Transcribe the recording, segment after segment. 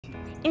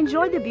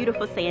Enjoy the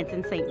beautiful sands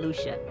in St.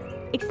 Lucia.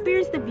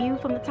 Experience the view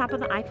from the top of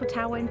the Eiffel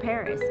Tower in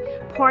Paris.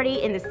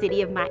 Party in the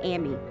city of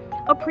Miami.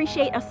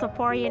 Appreciate a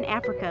safari in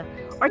Africa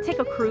or take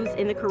a cruise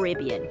in the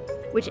Caribbean.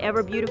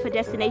 Whichever beautiful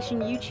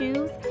destination you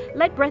choose,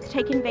 let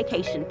BreathTaking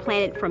Vacation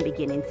plan it from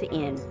beginning to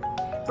end.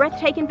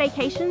 BreathTaking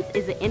Vacations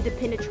is an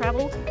independent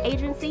travel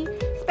agency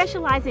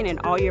specializing in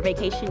all your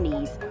vacation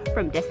needs,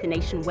 from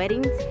destination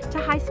weddings to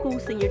high school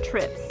senior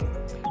trips.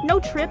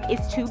 No trip is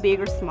too big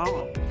or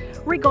small.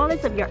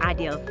 Regardless of your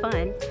idea of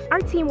fun, our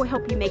team will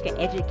help you make an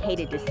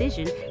educated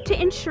decision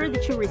to ensure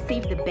that you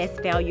receive the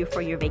best value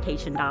for your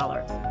vacation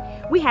dollar.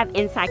 We have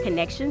inside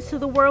connections to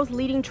the world's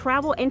leading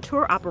travel and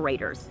tour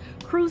operators,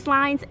 cruise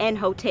lines, and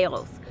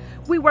hotels.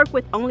 We work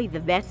with only the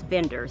best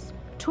vendors,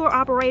 tour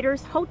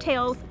operators,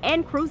 hotels,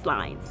 and cruise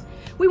lines.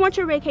 We want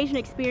your vacation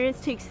experience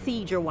to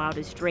exceed your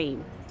wildest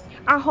dream.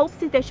 Our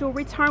hopes is that you'll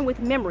return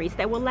with memories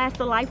that will last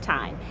a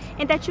lifetime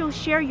and that you'll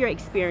share your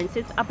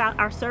experiences about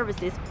our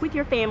services with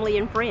your family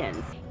and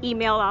friends.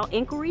 Email all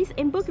inquiries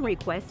and booking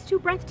requests to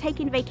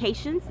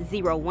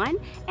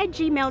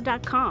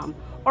breathtakingvacations01@gmail.com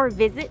or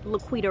visit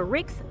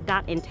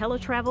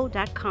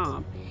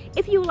laquitaricks.intellitravel.com.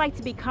 If you would like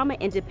to become an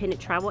independent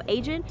travel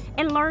agent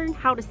and learn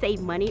how to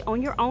save money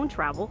on your own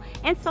travel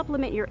and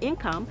supplement your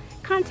income,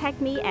 contact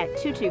me at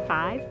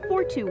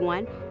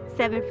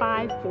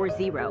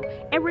 225-421-7540.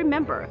 And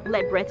remember,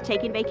 let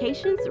BreathTaking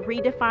Vacations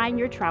redefine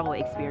your travel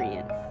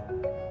experience.